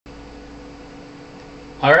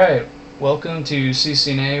Alright, welcome to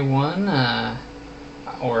CCNA1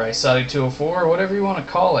 or ISATI 204, whatever you want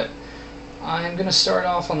to call it. I'm going to start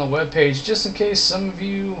off on the web page just in case some of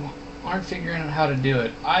you aren't figuring out how to do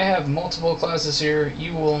it. I have multiple classes here.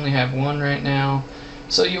 You will only have one right now.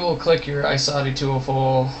 So you will click your ISATI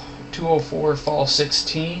 204 Fall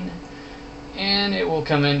 16 and it will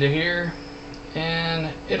come into here,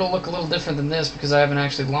 and it'll look a little different than this because I haven't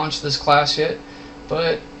actually launched this class yet.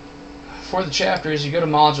 But for the chapters, you go to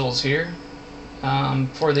modules here.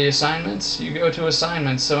 For the assignments, you go to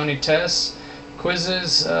assignments. So any tests,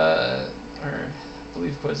 quizzes, or I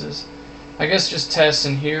believe quizzes, I guess just tests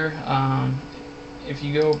in here. If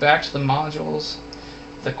you go back to the modules,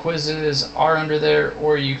 the quizzes are under there,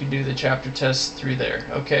 or you can do the chapter tests through there.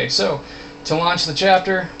 Okay, so to launch the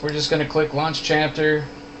chapter, we're just going to click Launch Chapter,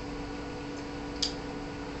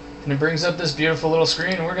 and it brings up this beautiful little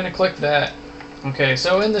screen, and we're going to click that. Okay,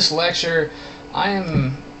 so in this lecture,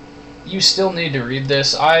 you still need to read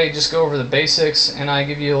this. I just go over the basics, and I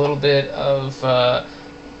give you a little bit of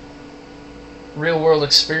real-world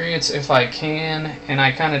experience if I can, and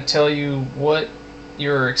I kind of tell you what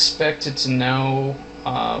you're expected to know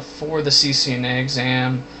for the CCNA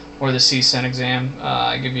exam or the CCN exam.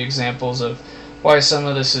 I give you examples of why some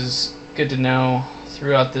of this is good to know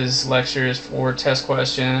throughout these lectures for test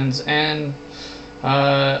questions, and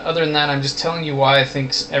other than that, I'm just telling you why I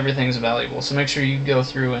think everything's valuable. So make sure you go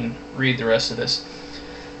through and read the rest of this.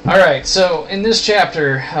 Alright, so in this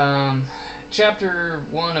chapter, chapter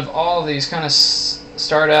 1 of all of these kind of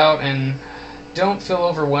start out, and don't feel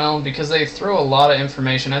overwhelmed because they throw a lot of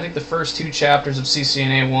information. I think the first 2 chapters of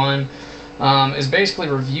CCNA1 is basically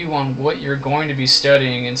a review on what you're going to be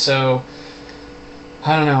studying, and so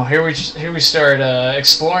I don't know, here we start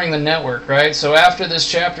exploring the network, right? So after this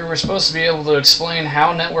chapter, we're supposed to be able to explain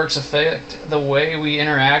how networks affect the way we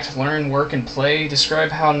interact, learn, work, and play, describe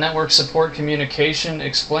how networks support communication,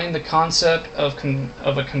 explain the concept of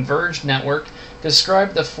a converged network,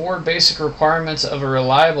 describe the 4 basic requirements of a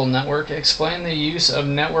reliable network, explain the use of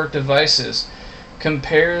network devices,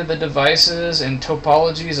 compare the devices and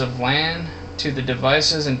topologies of LAN to the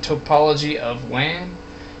devices and topology of WAN,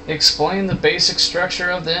 explain the basic structure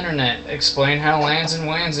of the internet, explain how LANs and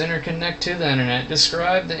WANs interconnect to the internet,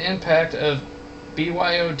 describe the impact of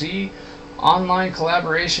BYOD, online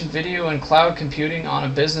collaboration, video, and cloud computing on a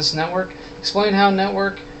business network, explain how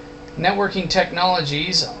networking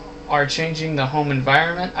technologies are changing the home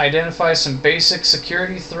environment, identify some basic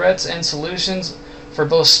security threats and solutions for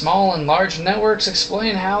both small and large networks,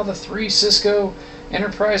 explain how the 3 Cisco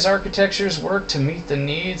enterprise architectures work to meet the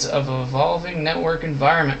needs of an evolving network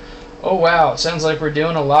environment. Oh wow, it sounds like we're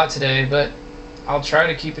doing a lot today, but I'll try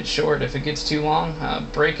to keep it short. If it gets too long,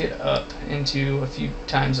 break it up into a few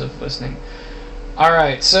times of listening.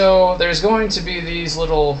 Alright, so there's going to be these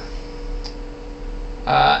little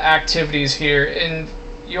activities here, and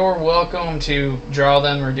you're welcome to draw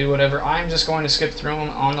them or do whatever. I'm just going to skip through them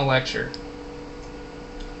on the lecture.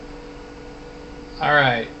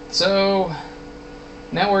 Alright, so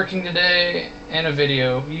networking today and a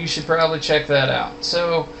video. You should probably check that out.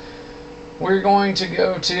 So we're going to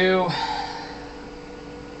go to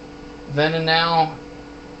then and now.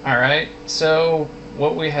 Alright, so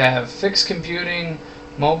what we have: fixed computing,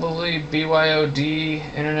 mobility,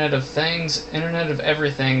 BYOD, Internet of Things, Internet of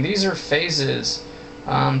Everything. These are phases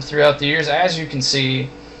throughout the years, as you can see,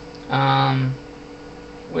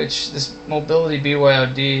 which this mobility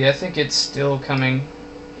BYOD, I think it's still coming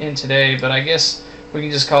in today, but I guess we can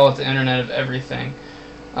just call it the Internet of Everything.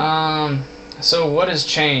 So what has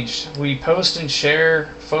changed? We post and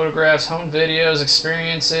share photographs, home videos,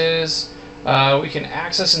 experiences. We can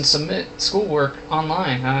access and submit schoolwork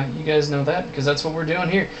online. You guys know that because that's what we're doing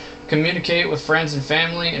here. Communicate with friends and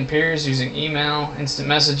family and peers using email, instant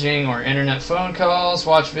messaging, or internet phone calls.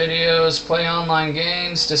 Watch videos, play online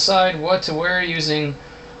games, decide what to wear using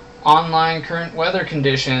online current weather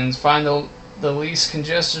conditions, find the least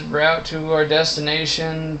congested route to our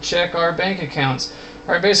destination, check our bank accounts.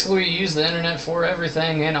 Alright, basically we use the internet for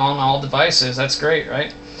everything and on all devices. That's great,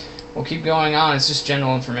 right? We'll keep going on. It's just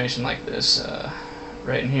general information like this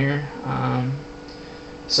right in here.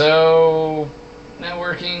 So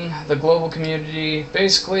networking, the global community.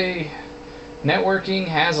 Basically, networking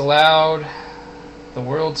has allowed the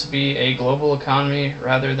world to be a global economy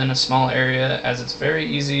rather than a small area, as it's very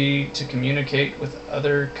easy to communicate with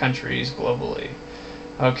other countries globally.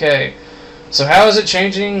 Okay, so how is it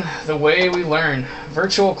changing the way we learn?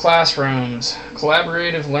 Virtual classrooms,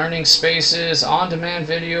 collaborative learning spaces, on-demand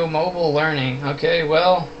video, mobile learning. Okay,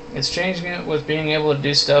 well, it's changing it with being able to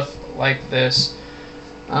do stuff like this.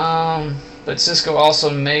 But but Cisco also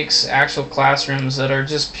makes actual classrooms that are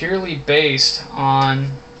just purely based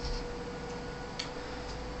on,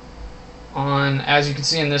 as you can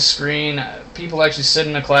see in this screen, people actually sit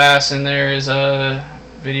in a class and there is a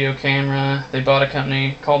video camera. They bought a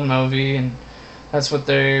company called Movi, and that's what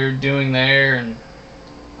they're doing there. And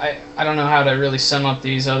I don't know how to really sum up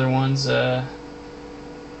these other ones, but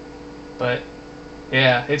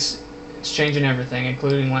yeah, it's changing everything,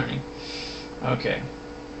 including learning. Okay,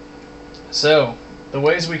 so the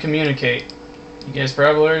ways we communicate, you guys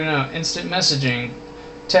probably already know: instant messaging,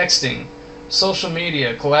 texting, social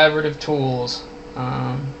media, collaborative tools,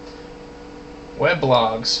 web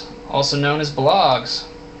blogs, also known as blogs,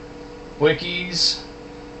 wikis,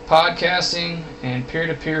 podcasting, and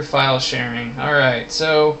peer-to-peer file sharing. Alright,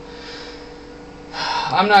 so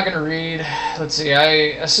I'm not going to read. Let's see,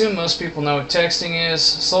 I assume most people know what texting is.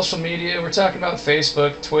 Social media, we're talking about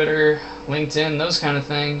Facebook, Twitter, LinkedIn, those kind of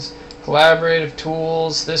things. Collaborative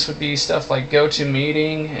tools, this would be stuff like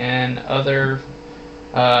GoToMeeting and other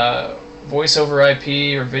voice over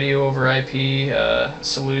IP or video over IP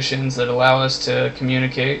solutions that allow us to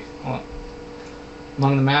communicate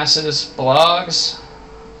among the masses. Blogs,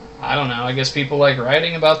 I don't know, I guess people like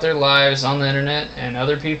writing about their lives on the internet, and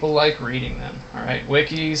other people like reading them. Alright,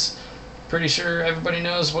 wikis, pretty sure everybody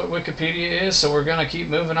knows what Wikipedia is, so we're going to keep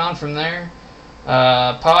moving on from there.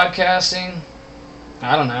 Podcasting,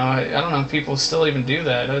 I don't know if people still even do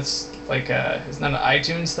that. It's like, isn't that an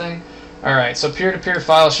iTunes thing? Alright, so peer-to-peer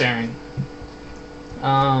file sharing.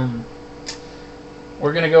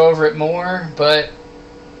 We're going to go over it more, but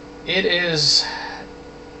it's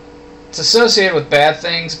associated with bad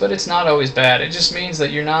things, but it's not always bad. It just means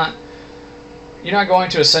that you're not going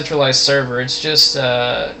to a centralized server. It's just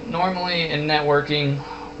normally in networking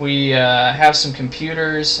we have some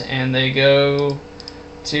computers and they go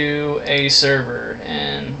to a server,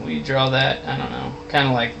 and we draw that, I don't know, kind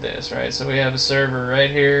of like this, right? So we have a server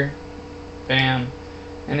right here, bam,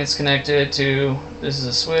 and it's connected to, this is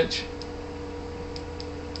a switch.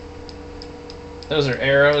 Those are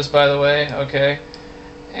arrows, by the way, okay.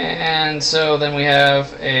 And so then we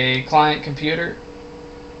have a client computer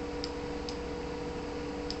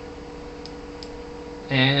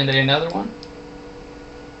and another one.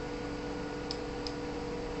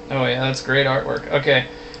 Oh yeah, that's great artwork. Okay,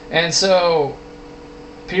 and so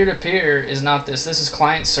peer-to-peer is not this. This is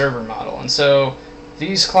client-server model, and so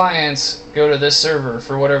these clients go to this server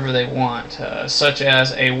for whatever they want, such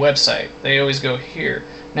as a website. They always go here.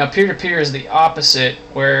 Now peer-to-peer is the opposite,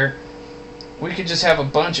 where we could just have a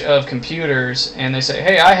bunch of computers and they say,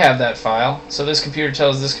 hey, I have that file. So this computer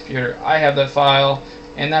tells this computer, I have that file,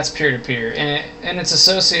 and that's peer-to-peer. And it's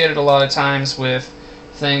associated a lot of times with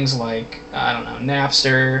things like, I don't know,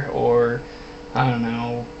 Napster, or, I don't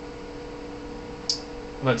know,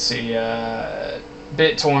 let's see,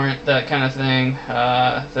 BitTorrent, that kind of thing,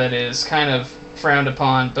 that is kind of frowned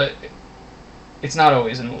upon, but it's not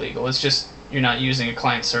always illegal. It's just you're not using a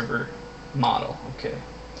client-server model. Okay.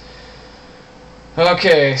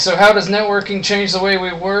 Okay, so how does networking change the way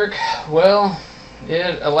we work? Well,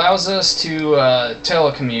 it allows us to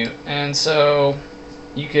telecommute, and so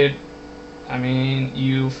you could,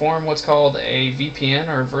 you form what's called a VPN,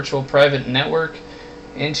 or a virtual private network,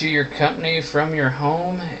 into your company from your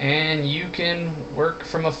home, and you can work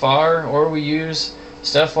from afar. Or we use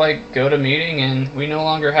stuff like GoToMeeting, and we no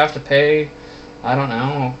longer have to pay, I don't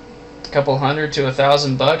know, couple $100 to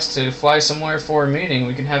 $1,000 to fly somewhere for a meeting.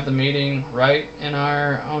 We can have the meeting right in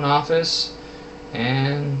our own office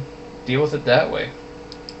and deal with it that way.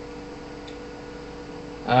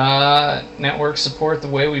 Networks support the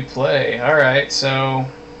way we play. Alright, so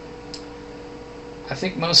I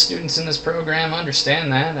think most students in this program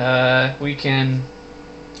understand that. We can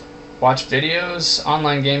watch videos,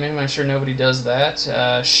 online gaming, I'm sure nobody does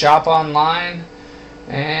that, shop online,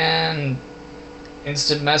 and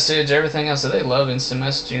instant message, everything else. So they love instant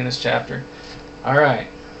messaging in this chapter. Alright,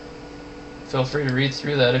 feel free to read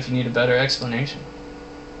through that if you need a better explanation.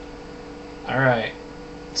 Alright,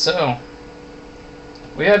 so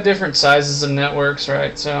we have different sizes of networks,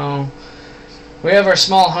 right? So we have our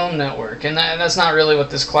small home network, and that's not really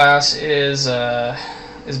what this class is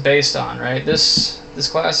based on, right? This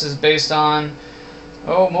class is based on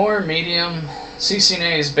more medium.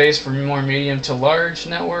 CCNA is based for more medium to large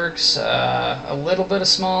networks, a little bit of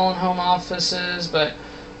small and home offices, but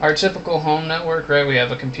our typical home network, right, we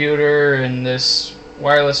have a computer and this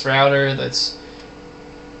wireless router that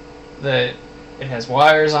it has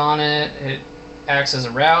wires on it. It acts as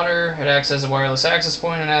a router, it acts as a wireless access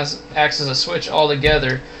point, and acts as a switch all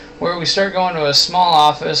together. where we start going to a small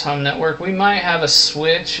office home network, we might have a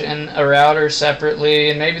switch and a router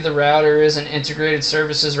separately, and maybe the router is an integrated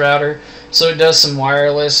services router, so it does some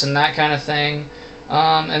wireless and that kind of thing.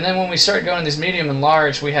 And then when we start going to these medium and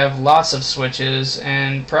large, we have lots of switches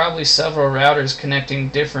and probably several routers connecting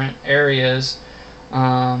different areas.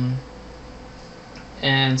 And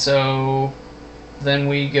so then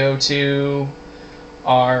we go to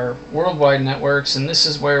our worldwide networks, and this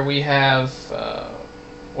is where we have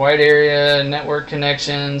wide area network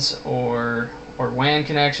connections or WAN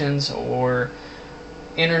connections or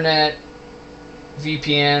internet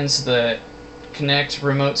VPNs that connect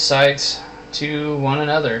remote sites to one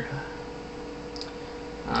another.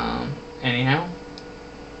 Anyhow,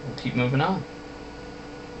 we'll keep moving on.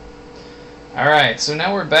 Alright, so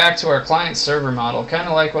now we're back to our client-server model, kind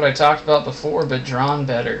of like what I talked about before, but drawn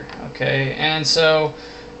better. Okay, and so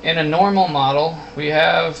in a normal model, we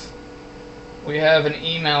have an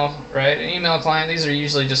email, right? An email client. These are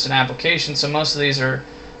usually just an application, so most of these are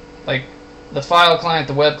like the file client,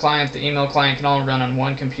 the web client, the email client can all run on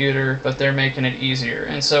one computer, but they're making it easier.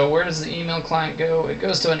 And so where does the email client go? It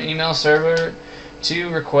goes to an email server to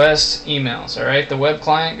request emails. Alright, the web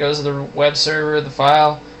client goes to the web server, the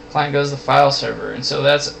file client goes to the file server, and so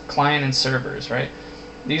that's client and servers, right?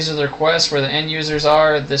 These are the requests where the end users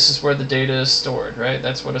are. This is where the data is stored, right?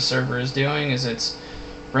 That's what a server is doing, is it's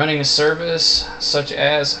running a service such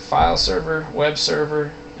as file server, web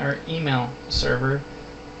server, or email server,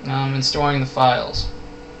 and storing the files.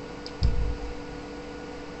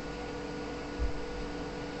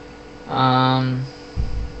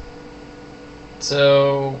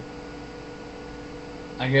 So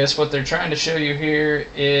I guess what they're trying to show you here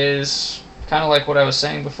is kind of like what I was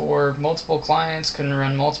saying before. Multiple clients can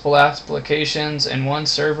run multiple applications, and one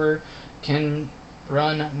server can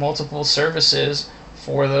run multiple services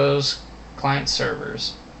for those client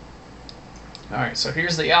servers. Alright, so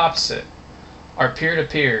here's the opposite. Our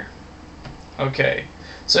peer-to-peer. Okay,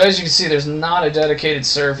 so as you can see, there's not a dedicated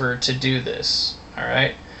server to do this.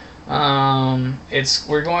 Alright,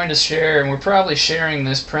 we're going to share, and we're probably sharing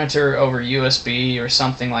this printer over USB or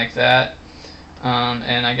something like that.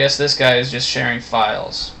 And I guess this guy is just sharing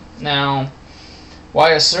files. Now,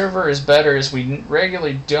 why a server is better is we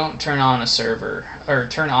regularly don't turn on a server or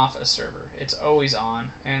turn off a server. It's always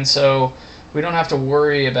on, and so we don't have to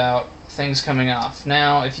worry about things coming off.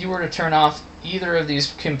 Now, if you were to turn off either of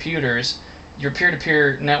these computers, your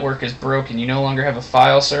peer-to-peer network is broken. You no longer have a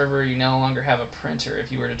file server, you no longer have a printer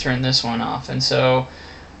if you were to turn this one off. And so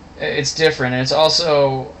it's different. And it's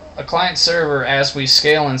also a client server, as we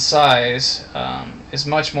scale in size, is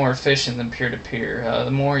much more efficient than peer-to-peer.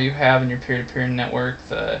 The more you have in your peer-to-peer network,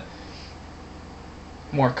 the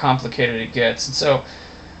more complicated it gets. And so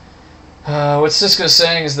what Cisco's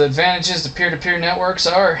saying is the advantages to peer-to-peer networks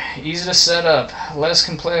are easy to set up, less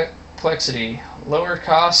complexity, lower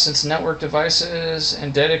costs since network devices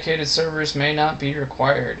and dedicated servers may not be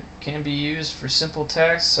required, can be used for simple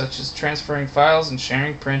tasks such as transferring files and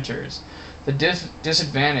sharing printers. The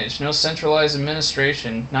disadvantage, no centralized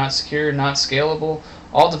administration, not secure, not scalable.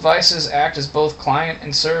 All devices act as both client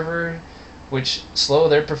and server, which slow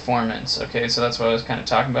their performance. Okay, so that's what I was kind of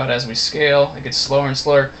talking about. As we scale, it gets slower and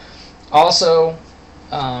slower. Also,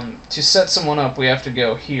 to set someone up, we have to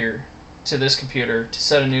go here to this computer to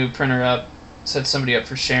set a new printer up, set somebody up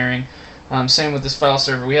for sharing. Same with this file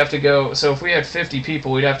server. We have to go, so if we had 50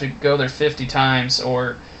 people, we'd have to go there 50 times,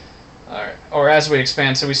 or as we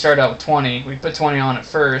expand. So we start out with 20. We put 20 on at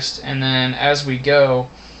first, and then as we go,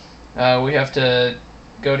 we have to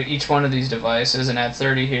go to each one of these devices and add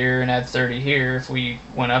 30 here and add 30 here if we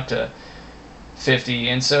went up to 50.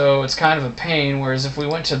 And so it's kind of a pain, whereas if we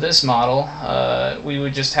went to this model, we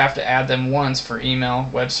would just have to add them once for email,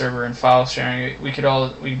 web server, and file sharing. We could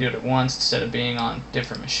do it at once instead of being on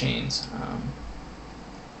different machines.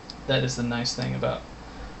 That is the nice thing about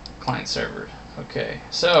client server. Okay,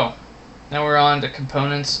 so now we're on to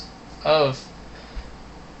components of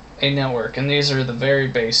a network, and these are the very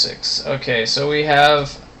basics. Okay, so we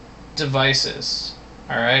have devices.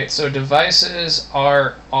 Alright, so devices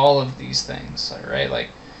are all of these things, alright, like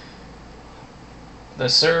the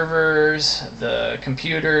servers, the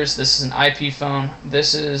computers. This is an IP phone.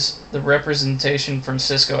 This is the representation from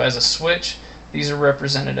Cisco as a switch. These are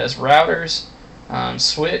represented as routers,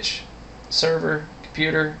 switch, server,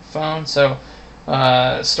 computer, phone. So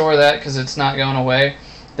store that because it's not going away.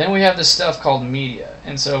 Then we have this stuff called media,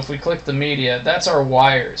 and so if we click the media, that's our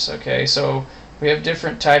wires. Okay, so we have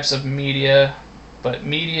different types of media, but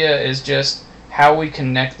media is just how we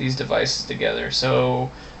connect these devices together.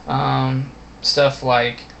 So stuff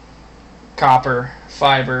like copper,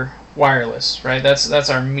 fiber, wireless, right? That's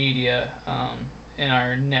our media in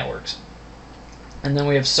our networks. And then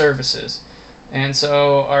we have services. And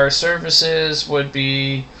so our services would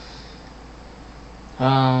be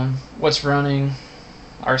what's running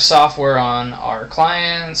our software on our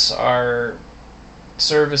clients, our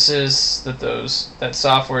services that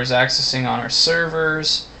software is accessing on our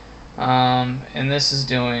servers, and this is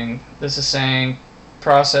saying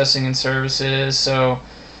processing and services. So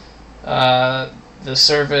the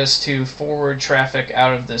service to forward traffic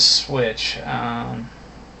out of this switch,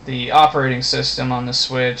 the operating system on the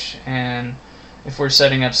switch, and if we're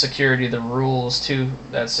setting up security, the rules to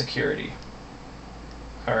that security.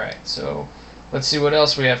 Alright, so let's see what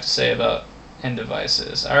else we have to say about end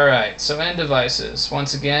devices. Alright, so end devices.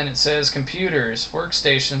 Once again, it says computers,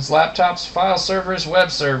 workstations, laptops, file servers, web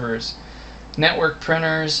servers, network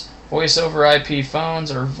printers, voice over IP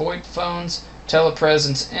phones or VoIP phones,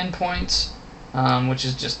 telepresence endpoints, which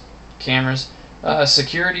is just cameras,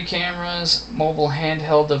 security cameras, mobile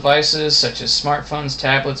handheld devices such as smartphones,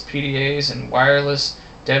 tablets, PDAs, and wireless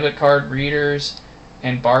debit card readers,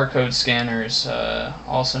 and barcode scanners,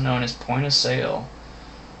 also known as point of sale.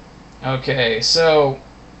 Okay, so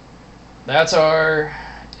that's our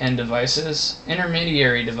end devices.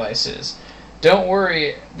 Intermediary devices. Don't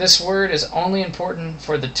worry, this word is only important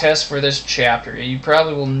for the test for this chapter. You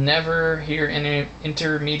probably will never hear any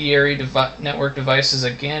intermediary network devices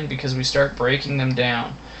again because we start breaking them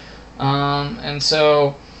down. And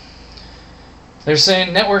so they're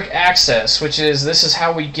saying network access, which is this is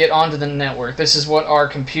how we get onto the network. This is what our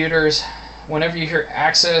computers, whenever you hear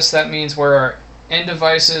access, that means where our end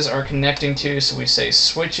devices are connecting to. So we say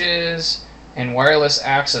switches and wireless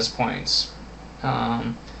access points.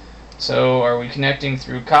 So are we connecting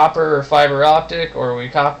through copper or fiber optic, or are we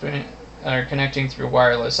connecting through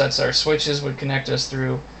wireless? That's our switches would connect us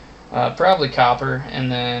through probably copper,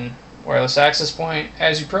 and then wireless access point,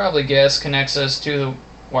 as you probably guess, connects us to the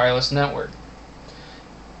wireless network.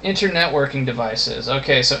 Internetworking devices.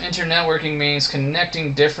 Okay, so internetworking means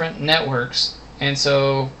connecting different networks, and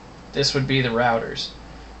so this would be the routers.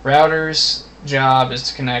 Routers' job is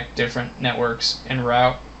to connect different networks and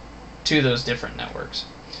route to those different networks.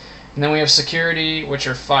 And then we have security, which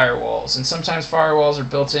are firewalls. And sometimes firewalls are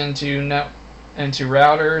built into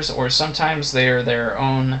routers, or sometimes they are their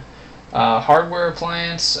own hardware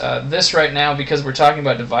appliance. This right now, because we're talking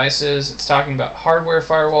about devices, it's talking about hardware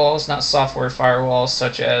firewalls, not software firewalls,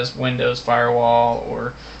 such as Windows firewall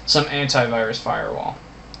or some antivirus firewall.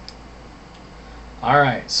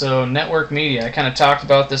 Alright, so network media. I kind of talked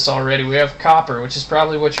about this already. We have copper, which is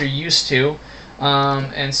probably what you're used to.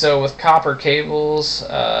 And so with copper cables,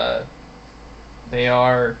 they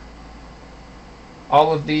are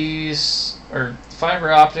all of these, or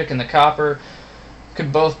fiber optic and the copper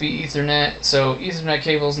could both be Ethernet. So Ethernet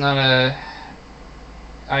cables, not a,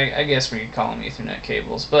 I guess we could call them Ethernet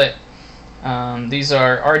cables, but these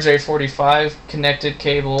are RJ45 connected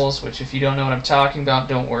cables, which if you don't know what I'm talking about,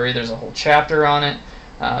 don't worry, there's a whole chapter on it.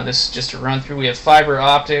 This is just a run through. We have fiber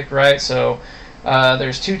optic, right? So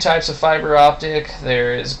there's two types of fiber optic.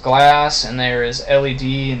 There is glass and there is LED,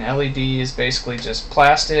 and LED is basically just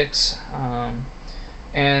plastics.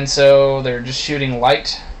 And so they're just shooting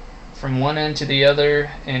light from one end to the other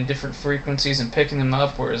in different frequencies and picking them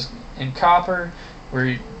up, whereas in copper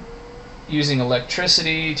we're using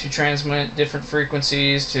electricity to transmit different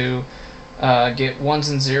frequencies to get ones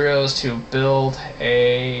and zeros to build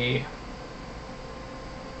a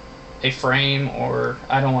frame, or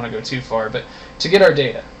I don't want to go too far, but to get our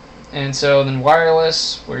data. And so then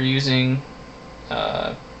wireless, we're using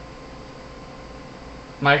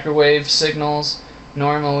microwave signals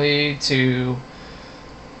normally to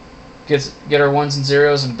get our ones and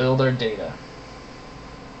zeros and build our data.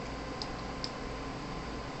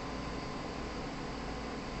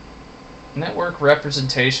 Network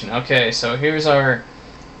representation. Okay, so here's our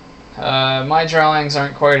my drawings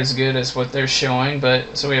aren't quite as good as what they're showing,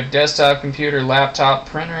 but so we have desktop computer, laptop,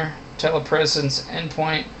 printer, telepresence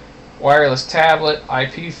endpoint, wireless tablet,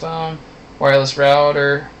 IP phone, wireless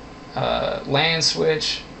router, LAN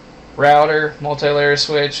switch, router, multi-layer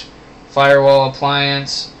switch, firewall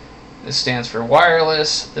appliance. This stands for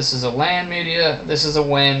wireless. This is a LAN media. This is a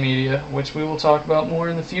WAN media, which we will talk about more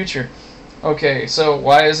in the future. Okay, so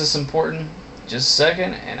why is this important? Just a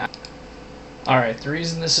second, and alright, the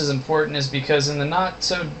reason this is important is because in the not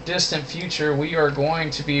so distant future we are going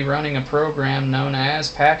to be running a program known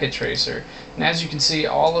as Packet Tracer. And as you can see,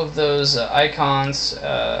 all of those icons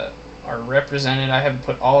are represented. I haven't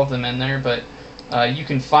put all of them in there, but you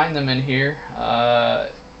can find them in here.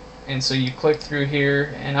 and so you click through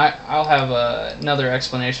here, and I'll have another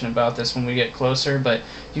explanation about this when we get closer, but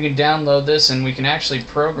you can download this and we can actually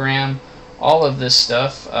program all of this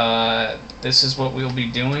stuff. This is what we'll be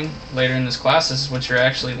doing later in this class. This is what you're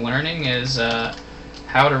actually learning, is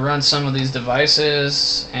how to run some of these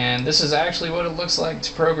devices, and this is actually what it looks like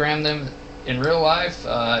to program them in real life,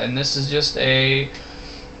 and this is just a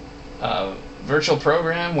virtual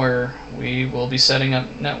program where we will be setting up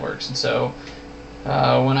networks. And so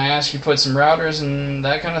when I ask you to put some routers and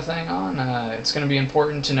that kind of thing on, it's going to be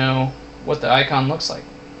important to know what the icon looks like.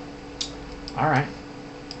 Alright,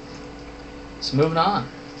 so moving on.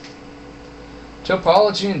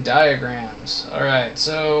 Topology and diagrams. Alright,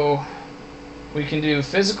 so we can do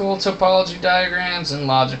physical topology diagrams and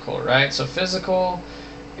logical, right? So physical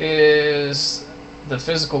is the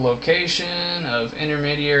physical location of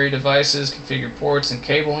intermediary devices, configured ports, and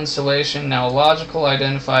cable installation. Now logical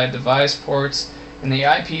identified device ports in the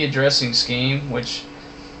IP addressing scheme, which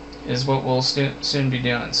is what we'll soon be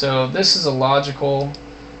doing. So this is a logical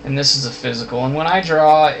and this is a physical, and when I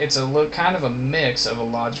draw, it's a kind of a mix of a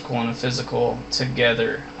logical and a physical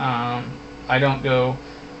together. I don't go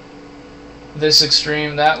this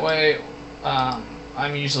extreme that way.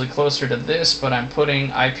 I'm usually closer to this, but I'm putting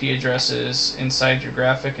IP addresses inside your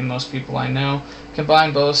graphic, and most people I know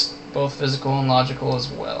combine both physical and logical as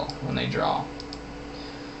well when they draw.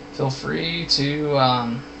 Feel free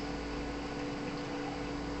to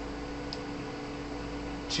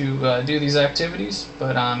do these activities,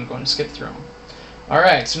 but I'm going to skip through them.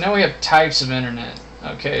 Alright, so now we have types of internet.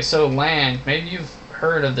 Okay, so LAN, maybe you've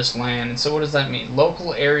heard of this LAN, and so what does that mean?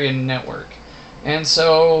 Local area network. And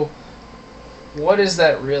so what is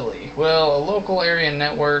that really? Well, a local area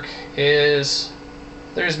network is,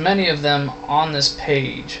 there's many of them on this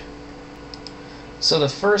page. So the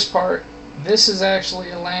first part, this is actually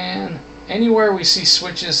a LAN. Anywhere we see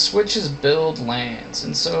switches build LANs.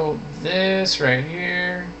 And so this right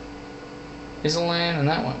here is a LAN, and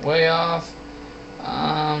that went way off.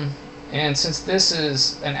 And since this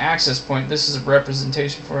is an access point, this is a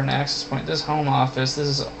representation for an access point. This home office, this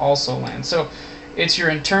is also LAN. So it's your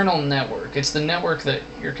internal network. It's the network that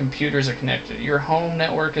your computers are connected to. Your home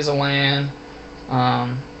network is a LAN.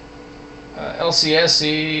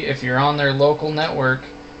 LCSE, if you're on their local network,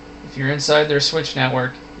 if you're inside their switch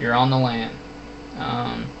network, you're on the LAN.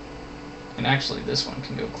 And actually this one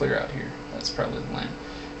can go clear out here. That's probably the LAN.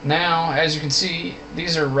 Now, as you can see,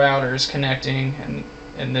 these are routers connecting,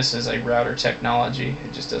 and this is a router technology.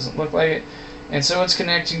 It just doesn't look like it. And so it's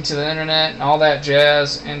connecting to the internet and all that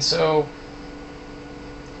jazz. And so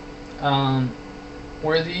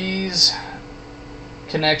where these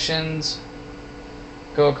connections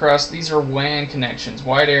go across, these are WAN connections,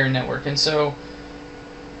 wide area network. And so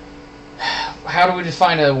how do we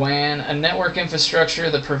define a WAN? A network infrastructure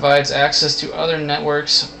that provides access to other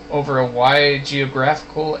networks over a wide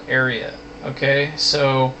geographical area. Okay,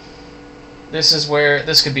 so this is where,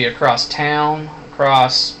 this could be across town,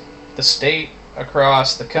 across the state,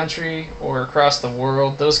 across the country, or across the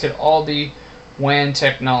world. Those could all be WAN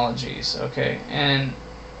technologies. Okay, and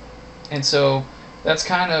so that's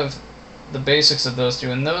kind of the basics of those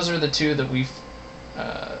two, and those are the two that we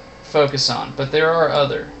focus on, but there are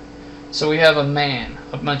other. So we have a MAN,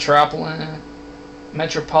 a metropolitan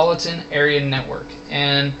area network,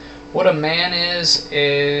 and what a MAN is,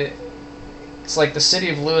 it's like the city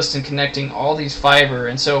of Lewiston connecting all these fiber,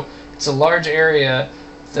 and so it's a large area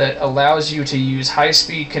that allows you to use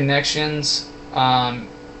high-speed connections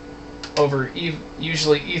over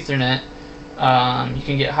usually Ethernet. You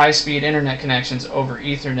can get high-speed internet connections over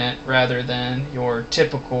Ethernet rather than your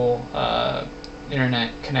typical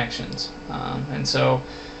internet connections.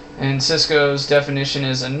 And Cisco's definition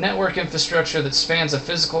is a network infrastructure that spans a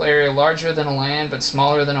physical area larger than a LAN but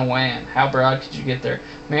smaller than a WAN. How broad could you get there?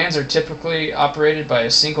 MANs are typically operated by a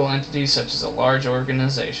single entity such as a large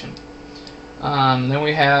organization. Then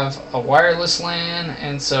we have a wireless LAN,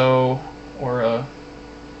 and so, or a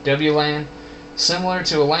WLAN, similar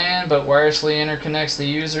to a LAN but wirelessly interconnects the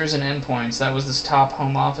users and endpoints. That was this top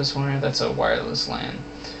home office one here. That's a wireless LAN.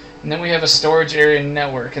 And then we have a storage area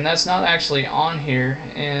network, and that's not actually on here.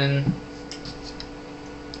 And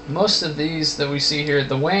most of these that we see here,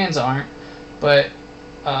 the WANs aren't, but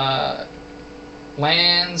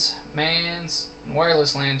LANs, MANs, and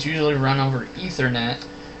wireless LANs usually run over Ethernet,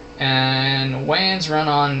 and WANs run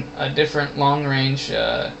on a different long-range,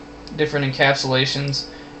 different encapsulations,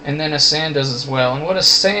 and then a SAN does as well. And what a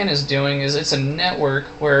SAN is doing is it's a network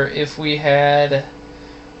where if we had...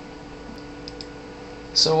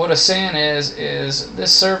 So what a SAN is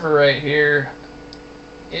this server right here,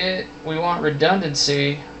 we want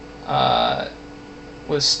redundancy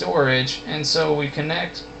with storage, and so we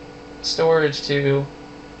connect storage to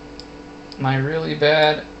my really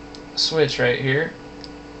bad switch right here.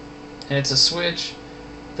 And it's a switch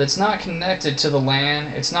that's not connected to the LAN,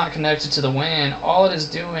 it's not connected to the WAN. All it is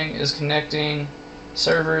doing is connecting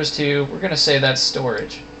servers to, we're going to say that's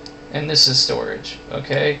storage, and this is storage,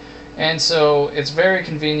 okay? And so it's very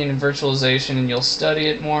convenient in virtualization, and you'll study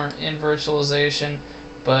it more in virtualization,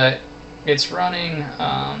 but it's running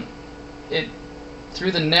it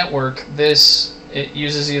through the network. It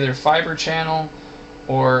uses either fiber channel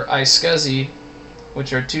or iSCSI,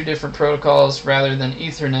 which are two different protocols rather than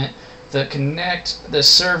Ethernet, that connect the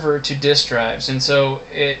server to disk drives. And so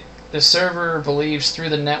the server believes through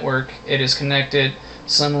the network it is connected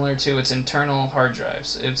similar to its internal hard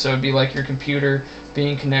drives. So it'd be like your computer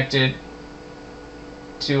being connected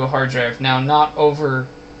to a hard drive. Now, not over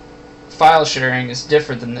file sharing is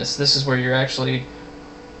different than this. This is where you're actually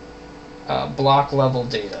block level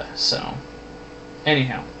data. So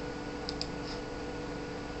anyhow,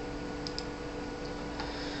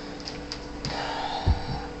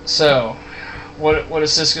 so what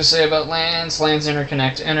does Cisco say about LANs? LANs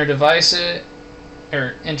interconnect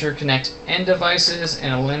interconnect end devices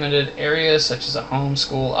in a limited area, such as a home,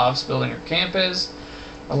 school, office building, or campus.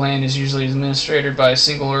 A LAN is usually administered by a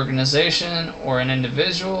single organization or an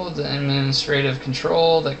individual. The administrative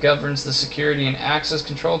control that governs the security and access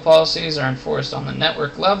control policies are enforced on the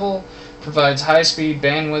network level, provides high-speed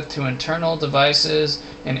bandwidth to internal devices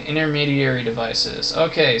and intermediary devices.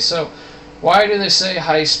 Okay, so why do they say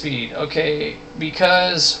high speed? Okay,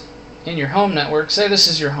 because in your home network, say this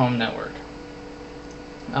is your home network.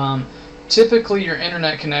 Typically your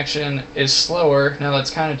internet connection is slower. Now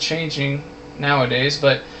that's kind of changing nowadays,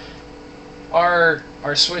 but our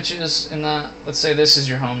switches in the, let's say this is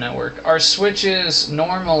your home network, our switches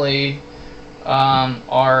normally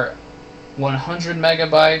are 100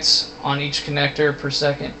 megabytes on each connector per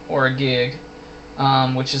second, or a gig,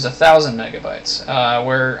 which is 1,000 megabytes.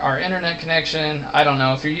 Where our internet connection, I don't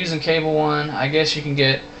know, if you're using Cable One, I guess you can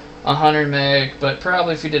get 100 meg, but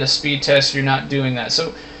probably if you did a speed test, you're not doing that.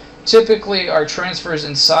 So typically our transfers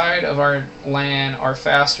inside of our LAN are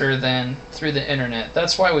faster than through the internet.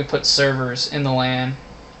 That's why we put servers in the LAN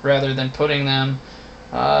rather than putting them,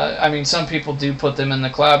 I mean, some people do put them in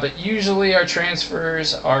the cloud, but usually our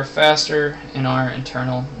transfers are faster in our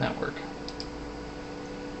internal network.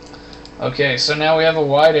 Okay, so now we have a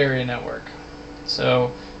wide area network.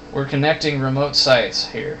 So we're connecting remote sites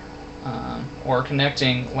here, or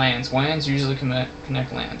connecting LANs. WANs usually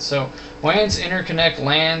connect LANs. So WANs interconnect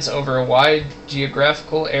LANs over a wide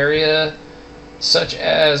geographical area, such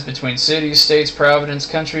as between cities, states, provinces,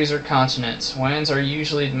 countries, or continents. WANs are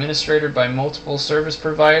usually administered by multiple service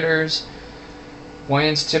providers.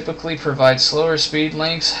 WANs typically provide slower speed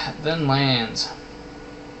links than LANs.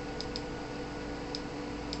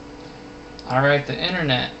 Alright, the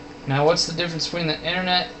internet. Now what's the difference between the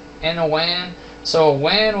internet and a WAN? So a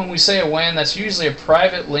WAN, when we say a WAN, that's usually a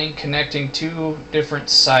private link connecting two different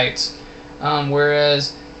sites,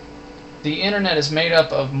 whereas the internet is made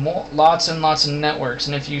up of lots and lots of networks.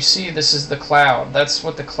 And if you see, this is the cloud. That's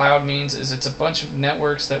what the cloud means, is it's a bunch of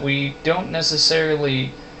networks that we don't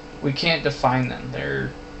necessarily, we can't define them.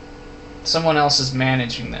 Someone else is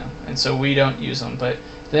managing them, and so we don't use them. But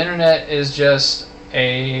the internet is just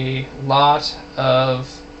a lot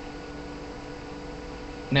of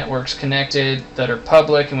networks connected that are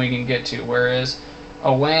public and we can get to, whereas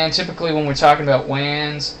a WAN, typically when we're talking about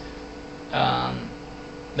WANs,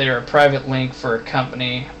 they're a private link for a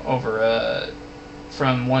company over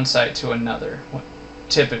from one site to another,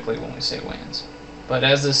 typically when we say WANs. But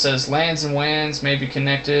as this says, LANs and WANs may be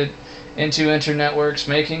connected into internetworks,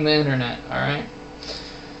 making the internet.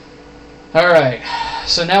 Alright,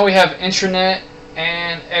 so now we have intranet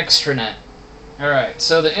and extranet. Alright,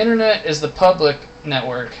 so the internet is the public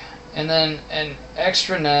network, and then an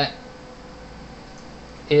extranet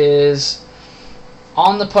is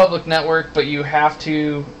on the public network, but you have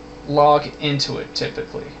to log into it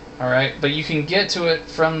typically. Alright, but you can get to it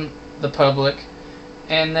from the public,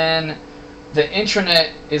 and then the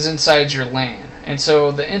intranet is inside your LAN. And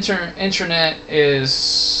so the intranet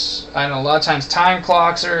is, I don't know, a lot of times time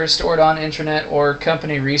clocks are stored on intranet, or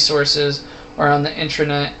company resources are on the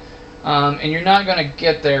intranet, and you're not going to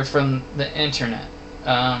get there from the internet.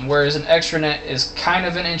 Whereas an extranet is kind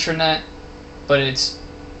of an intranet, but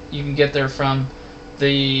you can get there from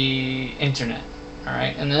the internet.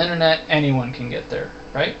 Alright, and the internet, anyone can get there,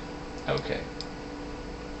 right? Okay.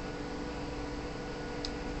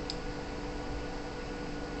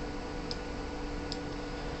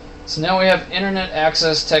 So now we have internet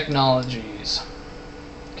access technologies.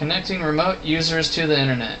 Connecting remote users to the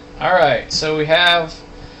internet. Alright, so we have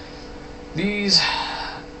these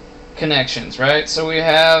connections, right? So we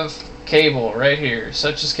have cable right here,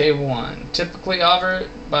 such as Cable 1, typically offered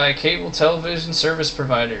by cable television service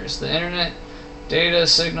providers. The internet data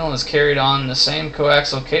signal is carried on the same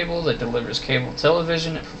coaxial cable that delivers cable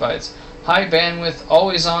television. It provides high bandwidth,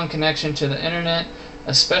 always-on connection to the internet.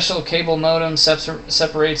 A special cable modem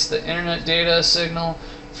separates the internet data signal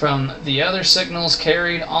from the other signals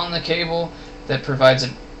carried on the cable that provides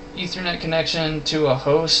an Ethernet connection to a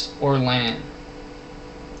host or LAN.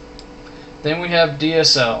 Then we have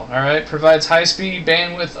DSL, alright, provides high-speed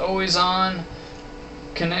bandwidth, always-on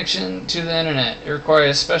connection to the internet. It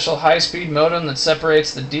requires a special high-speed modem that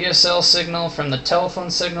separates the DSL signal from the telephone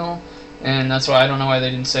signal, and that's why I don't know why they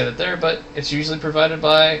didn't say that there, but it's usually provided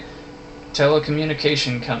by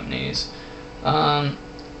telecommunication companies, and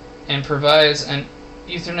provides an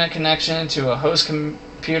Ethernet connection to a host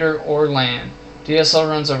computer or LAN. DSL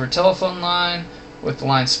runs over telephone line, with the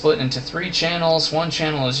line split into 3 channels. One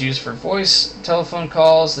channel is used for voice telephone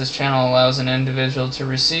calls. This channel allows an individual to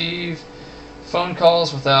receive phone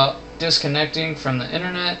calls without disconnecting from the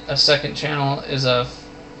internet. A second channel is a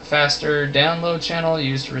faster download channel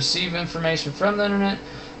used to receive information from the internet.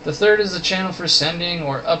 The third is the channel for sending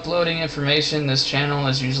or uploading information. This channel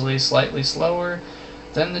is usually slightly slower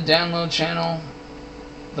than the download channel.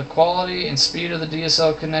 The quality and speed of the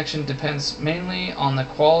DSL connection depends mainly on the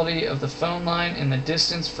quality of the phone line and the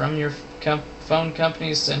distance from your phone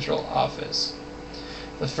company's central office.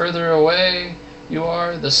 The further away you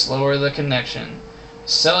are, the slower the connection.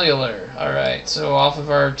 Cellular, alright, so off of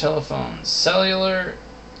our telephones. Cellular,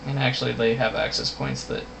 and actually they have access points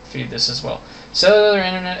that feed this as well. Cellular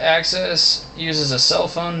internet access uses a cell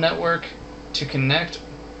phone network to connect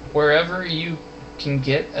wherever you can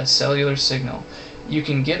get a cellular signal. You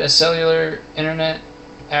can get a cellular internet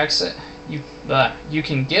access. You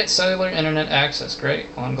can get cellular internet access. Great.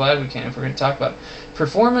 Well, I'm glad we can if we're going to talk about it.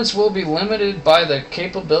 Performance will be limited by the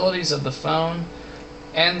capabilities of the phone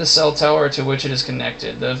and the cell tower to which it is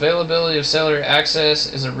connected. The availability of cellular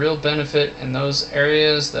access is a real benefit in those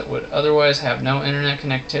areas that would otherwise have no internet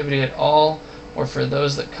connectivity at all, or for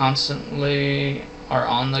those that constantly are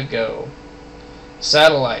on the go.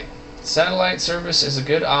 Satellite. Satellite service is a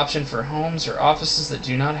good option for homes or offices that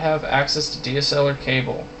do not have access to DSL or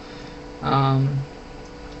cable.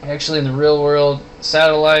 Actually, in the real world,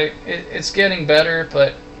 satellite, it's getting better,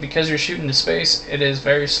 but because you're shooting to space, it is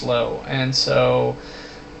very slow, and so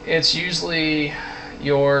it's usually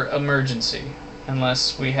your emergency,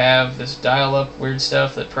 unless we have this dial-up weird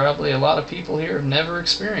stuff that probably a lot of people here have never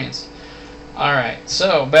experienced. Alright,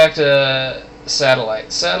 so back to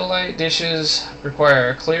satellite. Satellite dishes require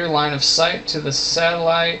a clear line of sight to the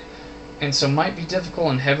satellite, and so might be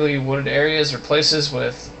difficult in heavily wooded areas or places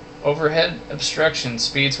with overhead obstruction.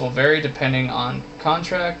 Speeds will vary depending on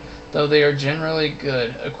contract, though they are generally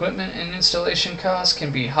good. Equipment and installation costs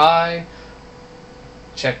can be high.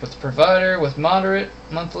 Check with the provider with moderate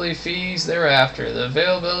monthly fees thereafter. The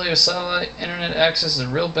availability of satellite internet access is a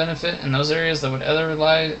real benefit in those areas that would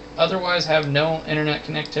otherwise have no internet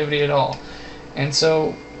connectivity at all. And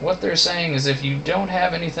so what they're saying is if you don't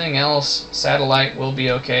have anything else, satellite will be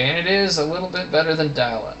okay. And it is a little bit better than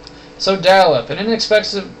dial-up. So dial-up, an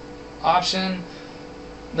inexpensive option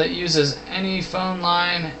that uses any phone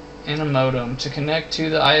line and a modem to connect to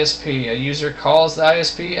the ISP. A user calls the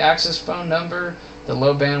ISP access phone number. The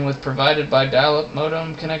low bandwidth provided by dial-up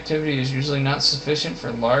modem connectivity is usually not sufficient for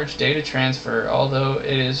large data transfer, although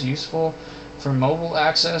it is useful for mobile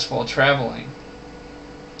access while traveling.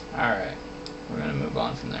 Alright, we're going to move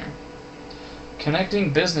on from there.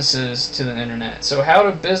 Connecting businesses to the internet. So how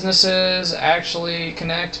do businesses actually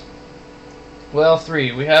connect? Well,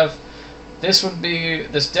 3. We have this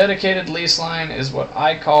dedicated lease line is what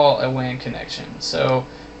I call a WAN connection. So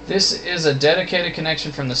this is a dedicated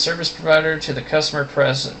connection from the service provider to the customer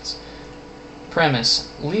premise.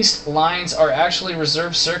 Leased lines are actually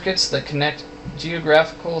reserved circuits that connect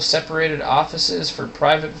geographical separated offices for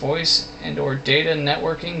private voice and or data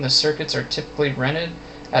networking. The circuits are typically rented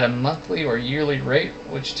at a monthly or yearly rate,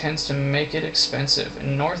 which tends to make it expensive.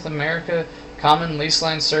 In North America, common lease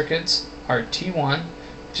line circuits are T1,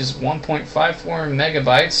 which is 1.54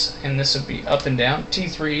 megabytes, and this would be up and down.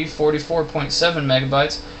 T3, 44.7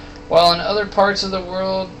 megabytes, while in other parts of the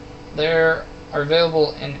world, they are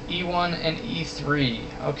available in E1 and E3.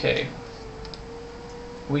 Okay.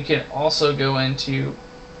 We can also go into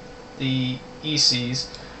the ECs,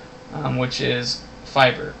 which is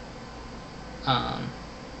fiber. I'm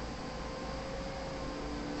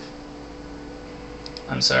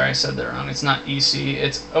sorry, I said that wrong. It's not EC,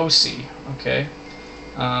 it's OC. Okay.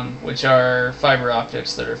 which are fiber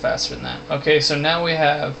optics that are faster than that. Okay, so now we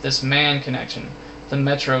have this MAN connection, the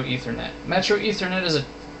Metro Ethernet. Metro Ethernet is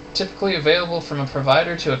typically available from a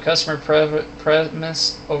provider to a customer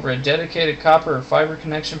premise over a dedicated copper or fiber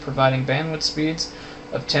connection, providing bandwidth speeds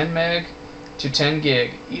of 10 meg to 10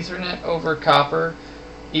 gig. Ethernet over copper,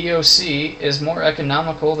 EOC, is more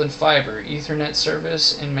economical than fiber. Ethernet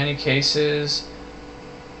service in many cases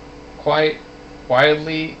quite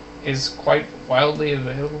wildly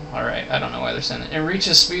available. Alright, I don't know why they're saying that. It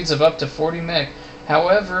reaches speeds of up to 40 meg.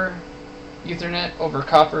 However, Ethernet over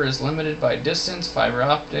copper is limited by distance. Fiber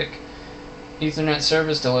optic Ethernet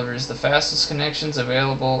service delivers the fastest connections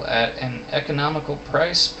available at an economical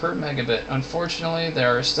price per megabit. Unfortunately,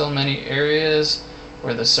 there are still many areas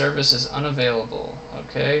where the service is unavailable.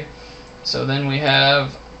 Okay, so then we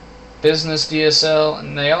have business DSL,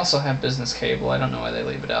 and they also have business cable. I don't know why they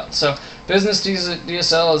leave it out. So business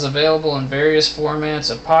DSL is available in various formats.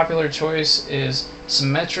 A popular choice is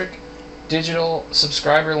symmetric digital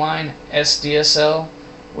subscriber line, SDSL,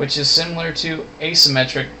 which is similar to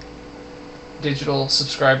asymmetric digital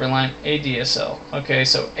subscriber line, ADSL. Okay,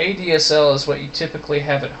 so ADSL is what you typically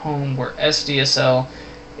have at home, where SDSL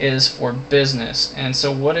is for business. And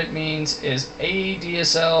so what it means is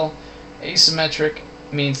ADSL, asymmetric,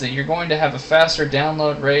 means that you're going to have a faster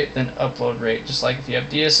download rate than upload rate. Just like if you have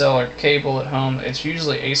DSL or cable at home, it's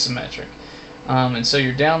usually asymmetric. And so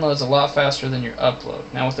your download's a lot faster than your upload.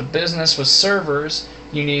 Now with a business with servers,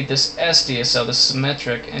 you need this SDSL, the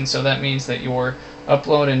symmetric, and so that means that your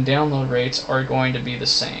upload and download rates are going to be the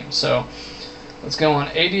same. So let's go on.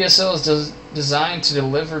 ADSL is designed to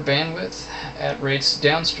deliver bandwidth at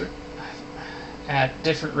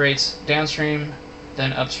different rates downstream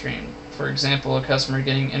than upstream. For example, a customer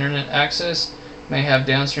getting internet access may have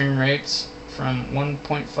downstream rates from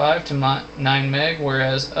 1.5 to 9 meg,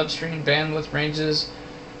 whereas upstream bandwidth ranges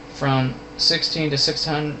from 16 to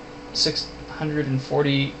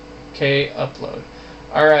 640k upload.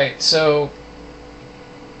 Alright, so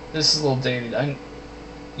this is a little dated.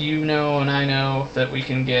 You know and I know that we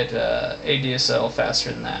can get ADSL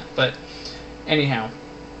faster than that, but anyhow,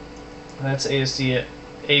 that's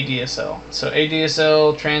ADSL. So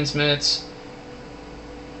ADSL transmits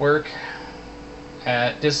work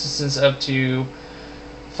at distances up to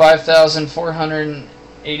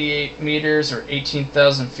 5,488 meters or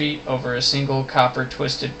 18,000 feet over a single copper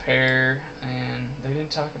twisted pair. And they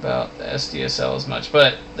didn't talk about the SDSL as much,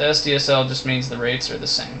 but the SDSL just means the rates are the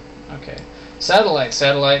same. Okay. Satellite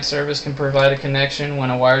service can provide a connection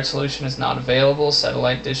when a wired solution is not available.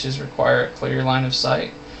 Satellite dishes require a clear line of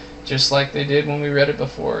sight, just like they did when we read it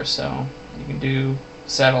before. So you can do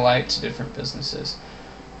satellite to different businesses.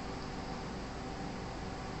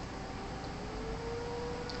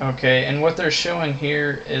 Okay, and what they're showing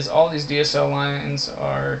here is all these DSL lines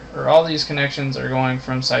or all these connections are going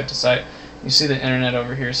from site to site. You see the internet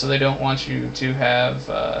over here, so they don't want you to have,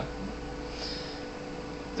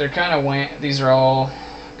 they're kind of these are all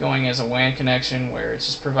going as a WAN connection, where it's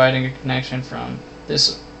just providing a connection from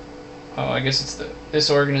this, I guess it's this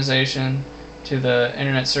organization to the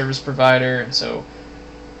internet service provider, and so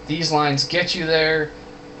these lines get you there,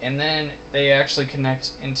 and then they actually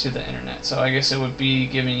connect into the internet. So I guess it would be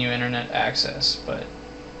giving you internet access, but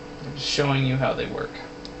I'm just showing you how they work.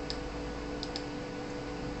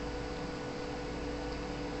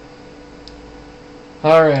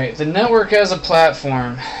 Alright, the network as a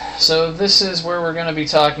platform. So this is where we're going to be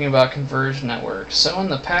talking about converged networks. So in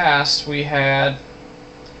the past we had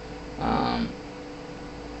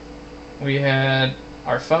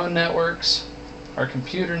our phone networks, our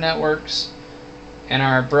computer networks, and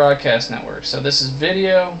our broadcast network. So this is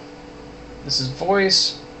video, this is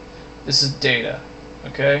voice, this is data.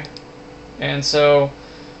 Okay? And so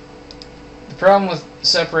the problem with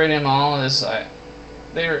separating them all is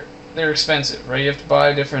they're expensive, right? You have to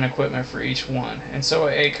buy different equipment for each one. And so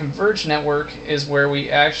a converged network is where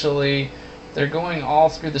they're going all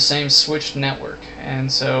through the same switched network. And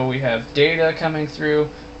so we have data coming through,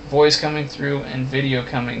 voice coming through, and video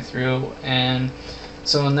coming through. And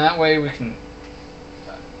so in that way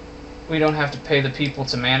we don't have to pay the people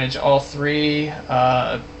to manage all three.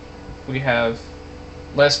 We have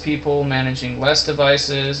less people managing less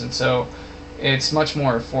devices, and so it's much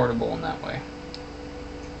more affordable in that way.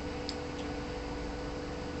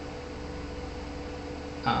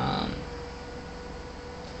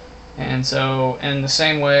 And so in the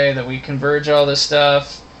same way that we converge all this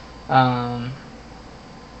stuff,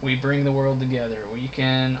 we bring the world together. We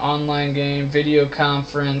can online game, video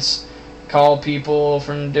conference, call people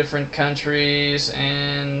from different countries,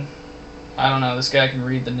 and I don't know, this guy can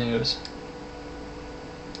read the news.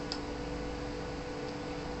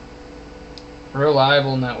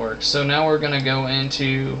 reliable networks. So now we're going to go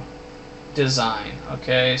into design.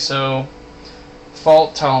 Okay, so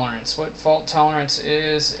fault tolerance. What fault tolerance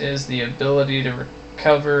is the ability to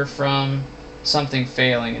recover from something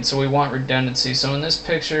failing, and so we want redundancy. So in this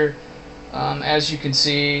picture, as you can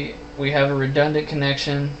see, we have a redundant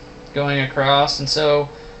connection going across, and so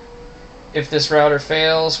if this router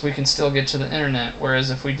fails, we can still get to the internet,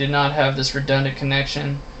 whereas if we did not have this redundant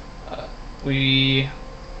connection, we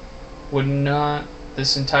would not,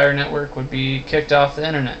 this entire network would be kicked off the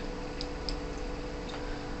internet.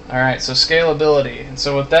 Alright, so scalability. And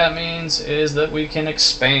so what that means is that we can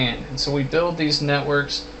expand. And so we build these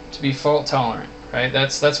networks to be fault tolerant, right?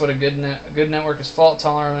 That's what a good network is: fault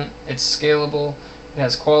tolerant, it's scalable, it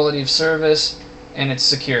has quality of service, and it's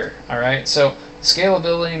secure. Alright, so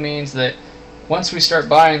scalability means that once we start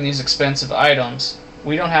buying these expensive items,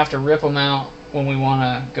 we don't have to rip them out when we want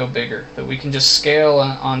to go bigger, that we can just scale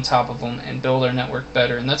on top of them and build our network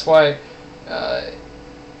better. And that's why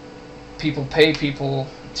people pay people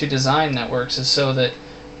to design networks, is so that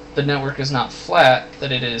the network is not flat,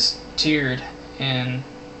 that it is tiered and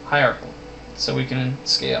hierarchical, so we can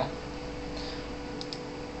scale.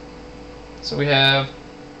 So we have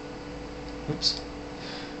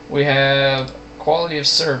quality of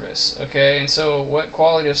service. Okay, and so what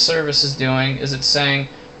quality of service is doing is it's saying,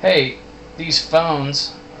 hey, these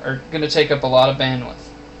phones are going to take up a lot of bandwidth,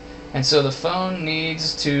 and so the phone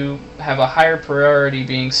needs to have a higher priority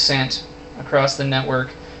being sent across the network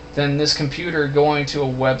than this computer going to a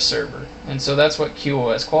web server. And so that's what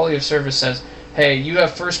QoS, quality of service, says. Hey, you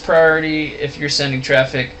have first priority if you're sending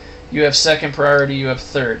traffic, you have second priority, you have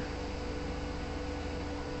third.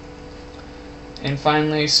 And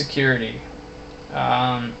finally, security.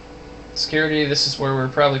 Security, this is where we're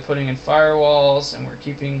probably putting in firewalls and we're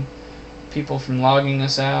keeping people from logging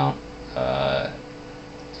us out.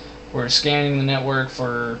 We're scanning the network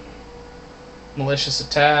for malicious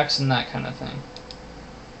attacks and that kind of thing.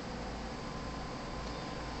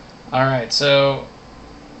 Alright, so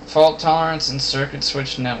fault tolerance and circuit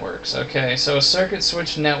switch networks. Okay, so a circuit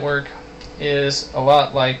switch network is a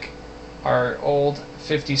lot like our old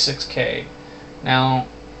 56K now,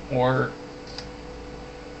 or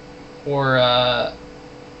our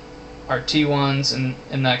T1s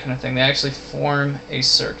and that kind of thing. They actually form a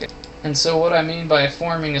circuit. And so what I mean by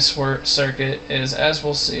forming a circuit is, as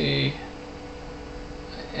we'll see,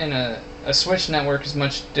 in a switch network is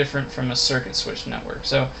much different from a circuit switch network.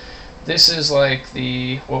 So this is like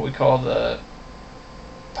what we call the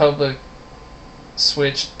public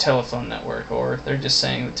switch telephone network, or they're just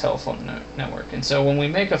saying the telephone network. And so when we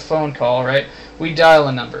make a phone call, right, we dial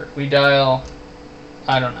a number. We dial,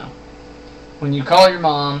 I don't know. When you call your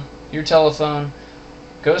mom, your telephone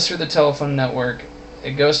goes through the telephone network,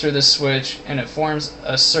 it goes through this switch, and it forms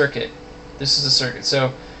a circuit. This is a circuit.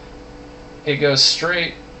 So it goes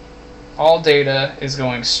straight, all data is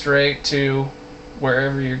going straight to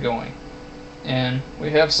wherever you're going. And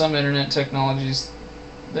we have some internet technologies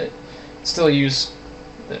that still use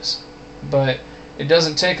this, but it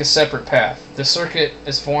doesn't take a separate path. The circuit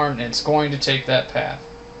is formed and it's going to take that path.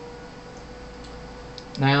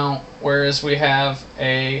 Now, whereas we have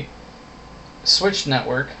a switch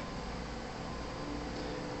network,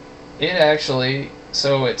 it actually,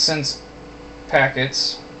 so it sends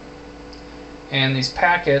packets, and these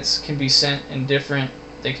packets can be sent in different,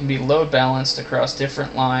 they can be load balanced across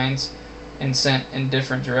different lines and sent in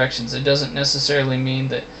different directions. It doesn't necessarily mean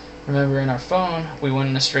that, remember in our phone, we went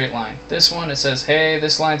in a straight line. This one, it says, hey,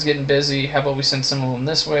 this line's getting busy, how about we send some of them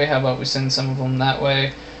this way, how about we send some of them that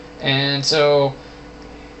way, and so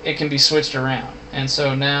it can be switched around. And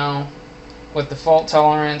so now, with the fault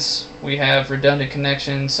tolerance, we have redundant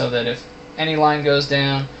connections so that if any line goes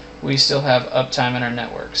down, we still have uptime in our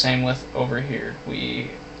network. Same with over here,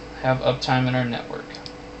 we have uptime in our network.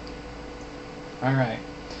 Alright,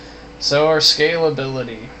 so our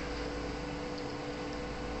scalability.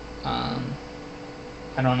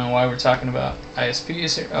 I don't know why we're talking about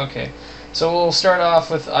ISPs here. Okay, so we'll start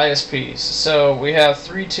off with ISPs. So we have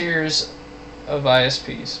 3 tiers of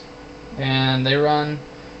ISPs, and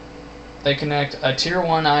they connect. A tier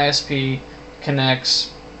 1 ISP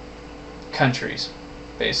connects countries,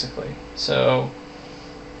 basically. So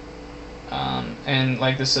and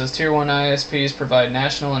like this says, tier 1 ISPs provide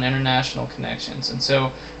national and international connections, and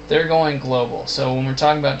so they're going global. So when we're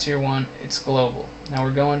talking about tier 1, it's global. Now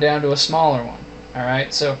we're going down to a smaller one.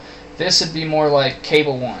 Alright, so this would be more like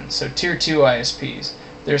cable 1. So tier 2 ISPs,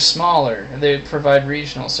 they're smaller, they provide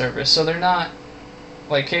regional service. So they're not,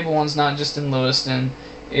 like cable 1's not just in Lewiston,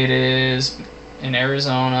 it is in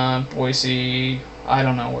Arizona, Boise, I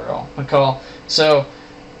don't know where all, McCall. So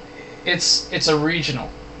it's a regional.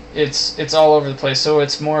 It's all over the place. So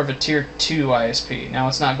it's more of a tier 2 ISP. Now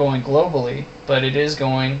it's not going globally, but it is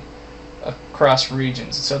going across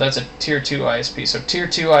regions. So that's a tier 2 ISP. So tier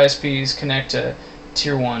 2 ISPs connect to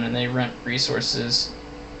tier 1 and they rent resources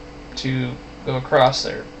to go across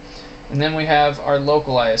there. And then we have our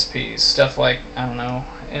local ISPs, stuff like, I don't know,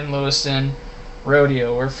 in Lewiston,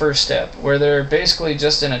 Rodeo or First Step, where they're basically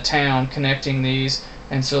just in a town connecting these,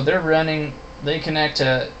 and so they connect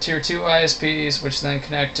to tier 2 ISPs, which then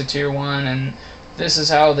connect to tier 1, and this is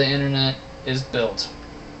how the internet is built.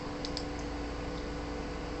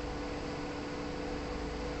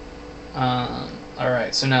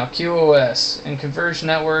 Alright, so now QoS. In converged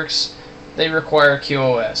networks, they require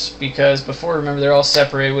QoS because before, remember, they're all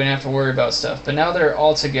separated. We didn't have to worry about stuff, but now they're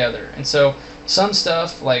all together. And so some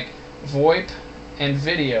stuff like VoIP and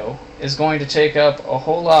video is going to take up a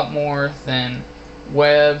whole lot more than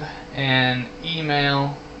web and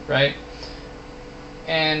email, right?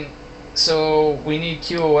 And so we need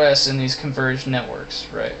QoS in these converged networks,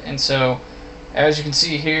 right? And so as you can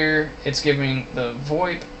see here, it's giving the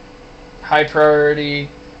VoIP high priority,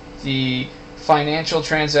 the financial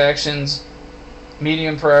transactions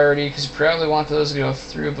medium priority, because you probably want those to go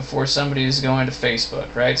through before somebody is going to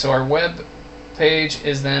Facebook, right? So our web page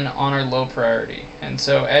is then on our low priority. And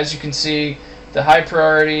so as you can see, the high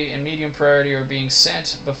priority and medium priority are being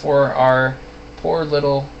sent before our poor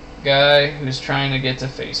little guy who's trying to get to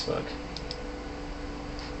Facebook.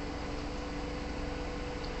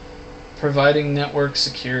 Providing network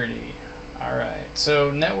security. Alright,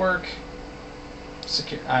 so network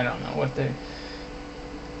security, I don't know what they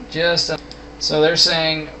so they're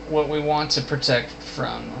saying what we want to protect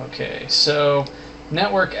from. Okay, so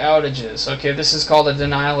network outages. Okay, this is called a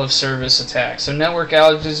denial of service attack. So network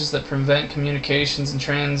outages that prevent communications and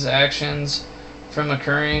transactions from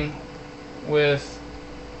occurring with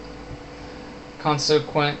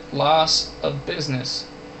consequent loss of business.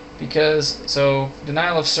 Because, so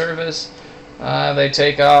denial of service, they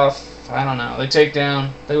take off, I don't know,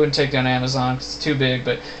 they wouldn't take down Amazon because it's too big,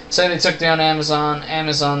 but say they took down Amazon,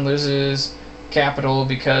 Amazon loses capital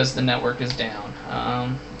because the network is down.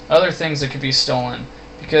 Other things that could be stolen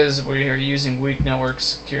because we are using weak network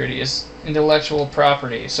security is intellectual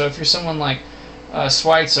property. So if you're someone like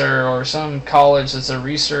Schweitzer or some college that's a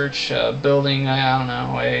research building, I don't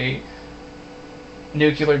know, a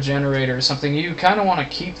nuclear generator or something, you kind of want to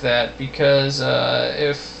keep that because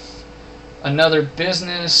if another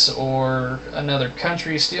business or another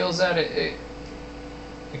country steals that, it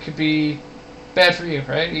could be bad for you,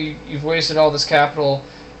 right? You've wasted all this capital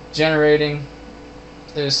generating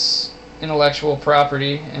this intellectual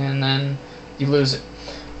property and then you lose it.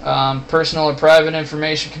 Personal or private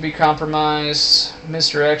information can be compromised,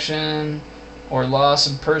 misdirection, or loss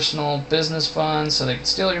of personal business funds, so they can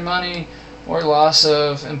steal your money, or loss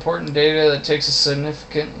of important data that takes a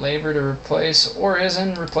significant labor to replace or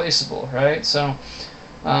isn't replaceable, right? So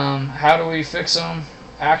how do we fix them?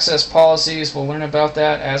 Access policies, we'll learn about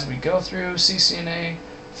that as we go through CCNA,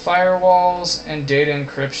 firewalls, and data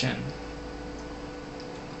encryption.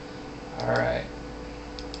 Alright.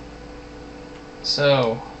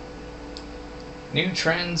 So, new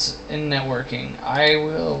trends in networking. I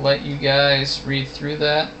will let you guys read through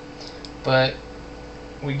that, but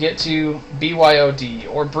we get to BYOD,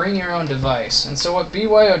 or bring your own device. And so what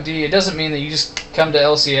BYOD, it doesn't mean that you just come to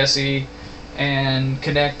LCSE and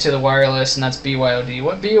connect to the wireless and that's BYOD.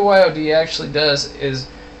 What BYOD actually does is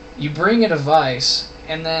you bring a device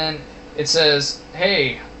and then it says,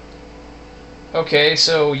 hey, okay,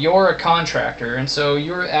 so you're a contractor and so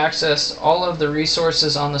you access all of the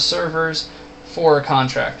resources on the servers for a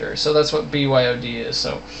contractor. So that's what BYOD is.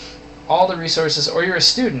 So all the resources, or you're a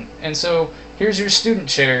student and so here's your student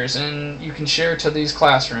shares and you can share to these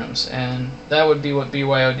classrooms, and that would be what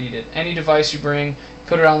BYOD did. Any device you bring,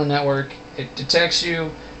 put it on the network, it detects you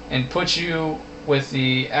and puts you with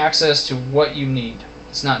the access to what you need.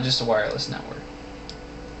 It's not just a wireless network.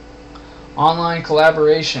 Online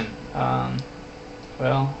collaboration.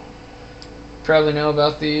 Well, probably know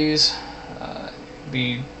about these.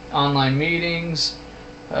 Be online meetings,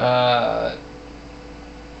 talking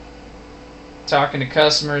to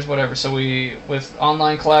customers, whatever. So with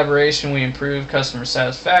online collaboration, we improve customer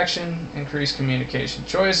satisfaction, increase communication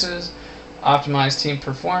choices, optimize team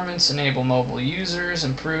performance, enable mobile users,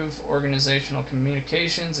 improve organizational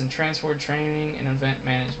communications, and transport training and event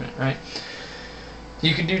management, right?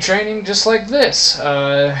 You can do training just like this.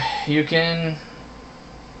 You can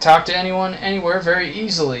talk to anyone, anywhere, very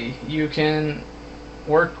easily. You can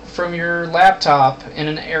work from your laptop in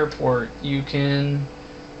an airport. You can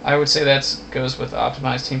I would say that goes with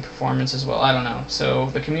optimized team performance as well. I don't know. So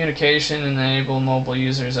the communication and enable mobile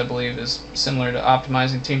users, I believe, is similar to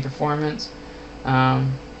optimizing team performance.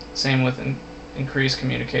 Same with increased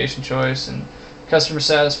communication choice and customer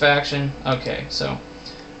satisfaction. Okay, so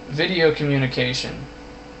video communication.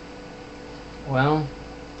 Well,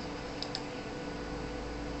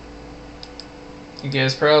 you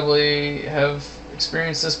guys probably have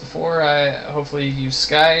experienced this before. Hopefully you use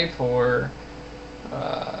Skype or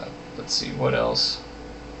let's see what else.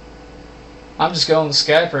 I'm just going with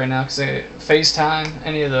Skype right now because FaceTime,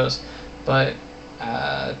 any of those. But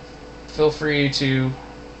feel free to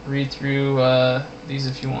read through these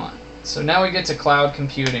if you want. So now we get to cloud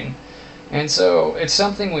computing. And so it's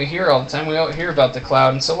something we hear all the time. We all hear about the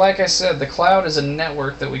cloud. And so like I said, the cloud is a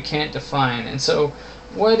network that we can't define. And so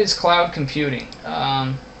what is cloud computing?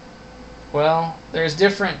 Well, there's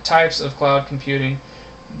different types of cloud computing,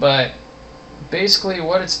 but basically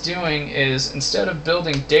what it's doing is instead of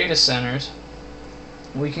building data centers,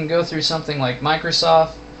 we can go through something like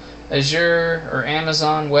Microsoft, Azure, or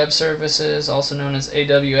Amazon Web Services, also known as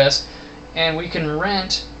AWS, and we can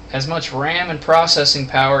rent as much RAM and processing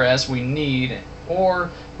power as we need, or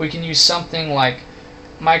we can use something like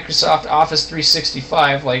Microsoft Office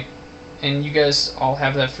 365, and you guys all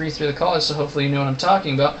have that free through the college, so hopefully you know what I'm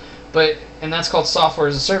talking about. And that's called software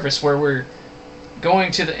as a service, where we're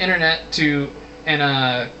going to the internet and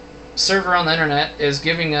a server on the internet is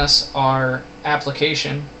giving us our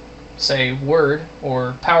application, say Word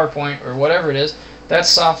or PowerPoint or whatever it is. That's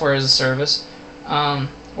software as a service.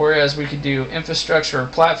 Whereas we could do infrastructure or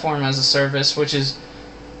platform as a service, which is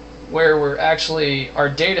where our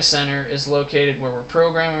data center is located, where we're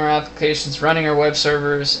programming our applications, running our web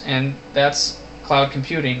servers, and that's cloud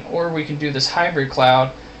computing. Or we can do this hybrid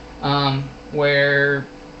cloud, where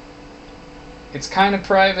it's kind of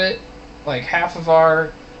private, like half of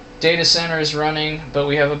our data center is running, but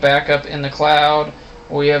we have a backup in the cloud.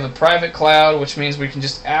 Or we have a private cloud, which means we can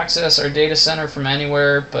just access our data center from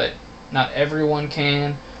anywhere, but not everyone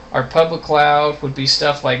can. Our public cloud would be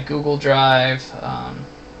stuff like Google Drive.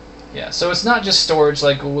 Yeah, so it's not just storage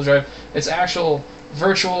like Google Drive, it's actual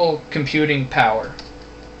virtual computing power.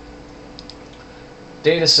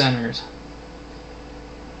 Data centers.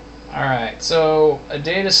 Alright, so a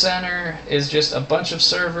data center is just a bunch of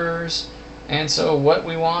servers, and so what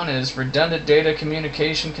we want is redundant data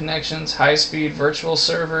communication connections, high-speed virtual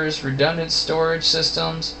servers, redundant storage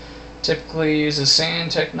systems, typically uses SAN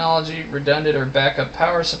technology, redundant or backup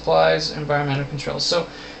power supplies, environmental controls. So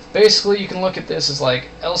basically you can look at this as like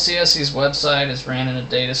LCSC's website is ran in a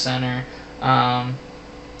data center. I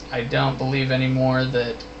don't believe anymore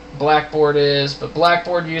that Blackboard is, but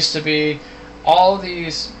Blackboard used to be. All of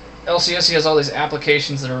these, LCSC has all these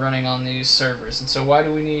applications that are running on these servers. And so why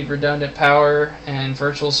do we need redundant power and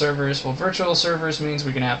virtual servers? Well, virtual servers means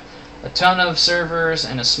we can have a ton of servers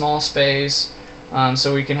in a small space.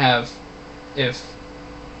 So we can have, if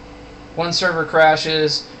one server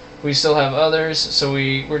crashes, we still have others. So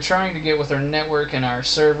we're trying to get with our network and our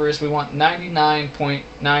servers, we want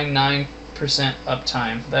 99.99%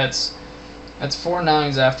 uptime. That's 4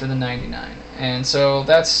 nines after the 99. And so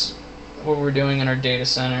that's what we're doing in our data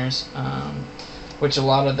centers, which a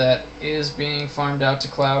lot of that is being farmed out to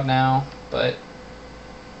cloud now, but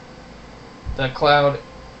the cloud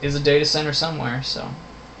is a data center somewhere, so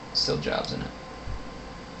still jobs in it.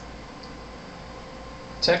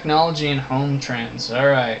 Technology and home trends.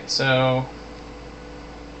 Alright, so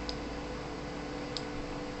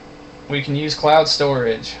we can use cloud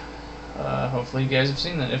storage. Hopefully you guys have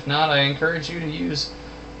seen that. If not, I encourage you to use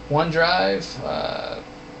OneDrive,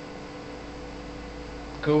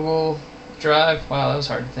 Google Drive, wow, that was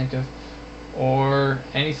hard to think of, or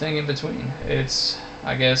anything in between. It's,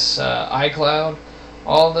 I guess, iCloud.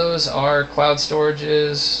 All those are cloud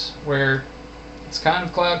storages where it's kind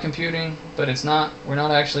of cloud computing, but it's not. We're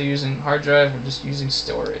not actually using hard drive, we're just using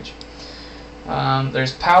storage.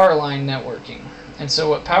 There's power line networking. And so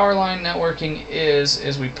what power line networking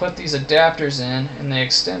is we put these adapters in and they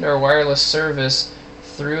extend our wireless service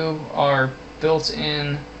through our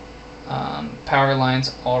built-in power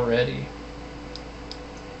lines already.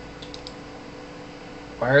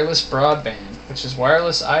 Wireless broadband, which is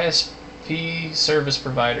wireless ISP service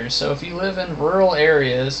providers. So if you live in rural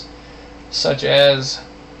areas such as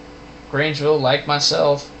Grangeville, like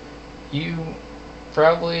myself, you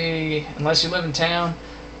probably, unless you live in town,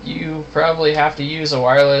 you probably have to use a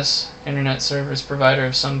wireless internet service provider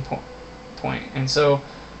of some point. And so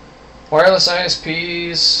wireless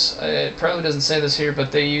ISPs, it probably doesn't say this here,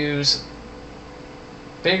 but they use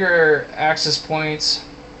bigger access points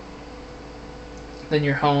than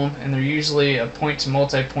your home, and they're usually a point to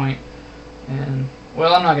multi-point. And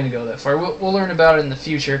well, I'm not going to go that far. We'll learn about it in the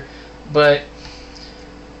future, but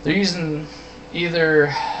they're using either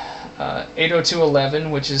 802.11,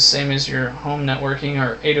 which is same as your home networking,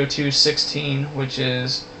 or 802.16, which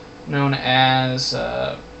is known as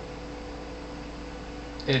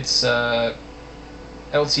it's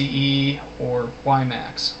LTE or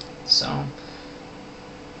WiMAX. So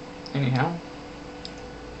anyhow,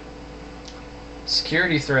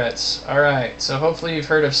 security threats. Alright, so hopefully you've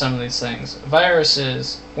heard of some of these things.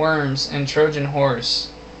 Viruses, worms, and Trojan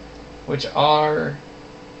horse, which are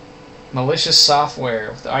malicious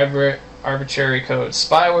software with arbitrary code,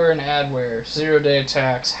 spyware and adware, zero-day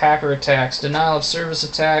attacks, hacker attacks, denial of service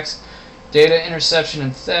attacks, data interception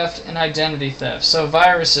and theft, and identity theft. So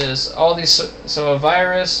viruses, all these. So a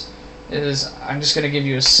virus is, I'm just going to give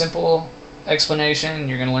you a simple explanation.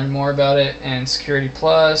 You're going to learn more about it in Security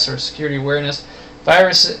Plus or Security Awareness.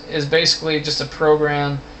 Virus is basically just a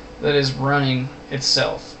program that is running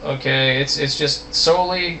itself. Okay, it's just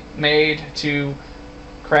solely made to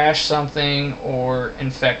crash something or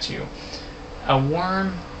infect you. A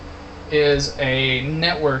worm is a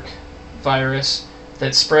network virus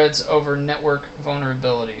that spreads over network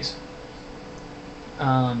vulnerabilities.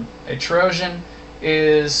 A Trojan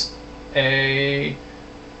is a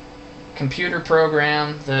computer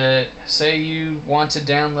program that, say you want to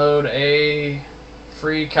download a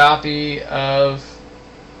free copy of,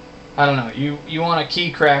 I don't know, you want a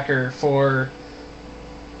key cracker for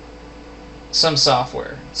some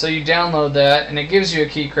software. So you download that and it gives you a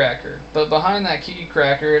key cracker. But behind that key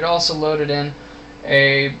cracker, it also loaded in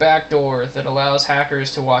a backdoor that allows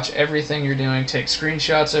hackers to watch everything you're doing, take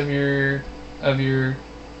screenshots of your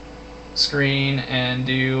screen, and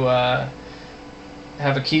do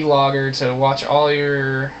have a keylogger to watch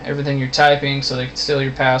everything you're typing, so they can steal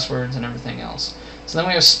your passwords and everything else. So then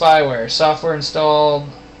we have spyware, software installed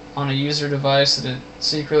on a user device that it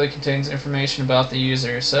secretly contains information about the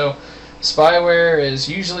user. So spyware is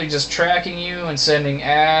usually just tracking you and sending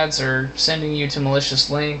ads or sending you to malicious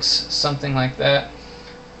links, something like that.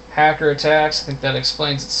 Hacker attacks, I think that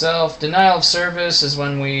explains itself. Denial of service is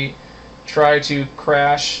when we try to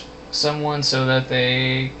crash someone so that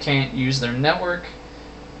they can't use their network.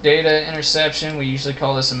 Data interception, we usually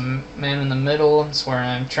call this a man in the middle. It's where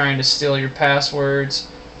I'm trying to steal your passwords.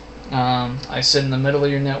 I sit in the middle of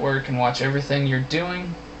your network and watch everything you're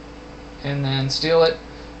doing and then steal it.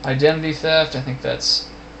 Identity theft, I think that's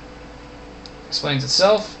explains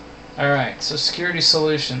itself. Alright, so security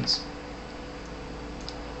solutions.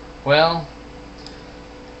 Well,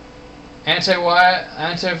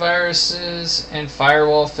 antiviruses and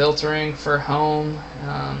firewall filtering for home.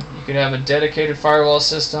 You could have a dedicated firewall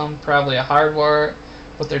system, probably a hardware.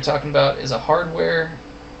 What they're talking about is a hardware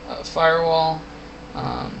firewall.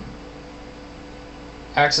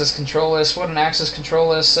 Access control list. What an access control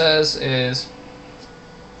list says is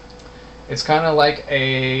it's kind of like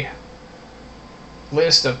a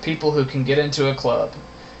list of people who can get into a club,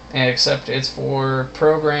 except it's for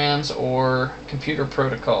programs or computer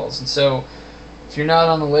protocols. And so if you're not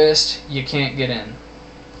on the list, you can't get in.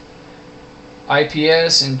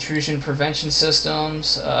 IPS, intrusion prevention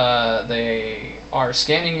systems, they are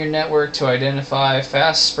scanning your network to identify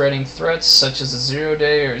fast spreading threats such as a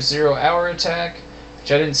 0-day or 0-hour attack,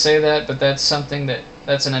 which I didn't say that, but that's something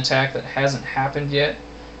that's an attack that hasn't happened yet.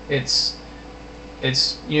 It's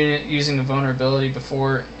using a vulnerability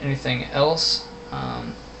before anything else.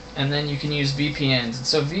 And then you can use VPNs. And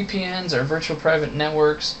so VPNs are virtual private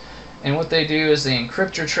networks, and what they do is they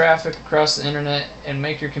encrypt your traffic across the internet and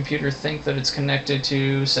make your computer think that it's connected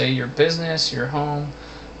to, say, your business, your home,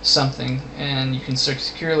 something, and you can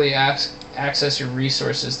securely access your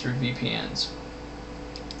resources through VPNs.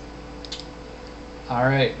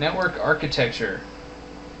 Alright, network architecture.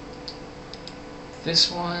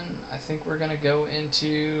 This one, I think we're going to go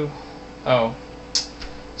into...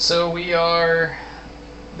 So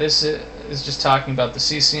this is just talking about the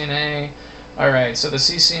CCNA. Alright, so the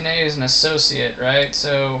CCNA is an associate, right?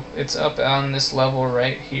 So it's up on this level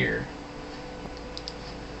right here.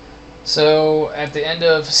 So at the end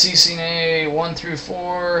of CCNA 1 through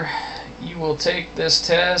 4, you will take this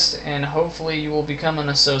test and hopefully you will become an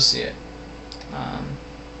associate. At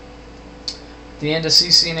the end of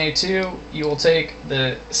CCNA 2, you will take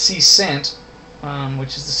the CCENT,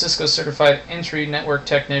 which is the Cisco Certified Entry Network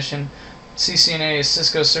Technician. CCNA is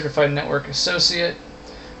Cisco Certified Network Associate.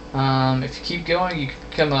 If you keep going, you can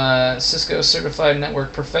become a Cisco Certified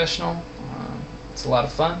Network Professional. It's a lot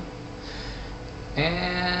of fun.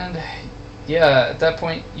 And yeah, at that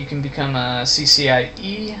point you can become a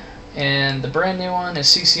CCIE, and the brand new one is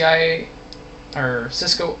CCIE or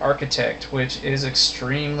Cisco Architect, which is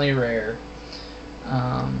extremely rare.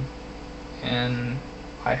 And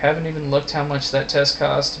I haven't even looked how much that test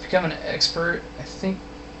costs. To become an expert, I think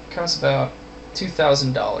it costs about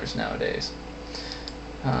 $2,000 nowadays.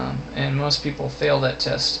 And most people fail that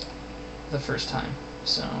test the first time.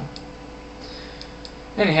 So,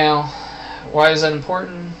 anyhow, why is that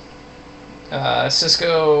important?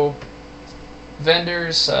 Cisco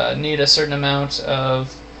vendors need a certain amount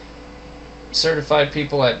of certified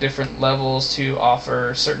people at different levels to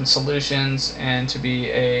offer certain solutions and to be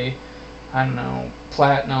a, I don't know,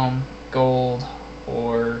 platinum, gold,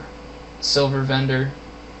 or silver vendor.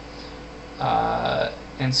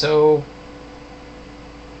 And so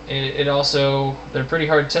it also, they're pretty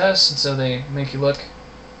hard tests, and so they make you look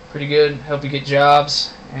pretty good, help you get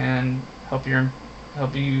jobs, and help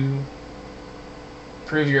you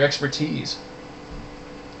prove your expertise.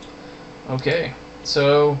 Okay,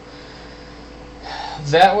 so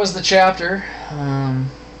that was the chapter.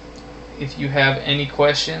 If you have any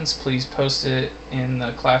questions, please post it in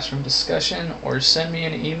the classroom discussion or send me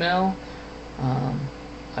an email.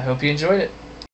 I hope you enjoyed it.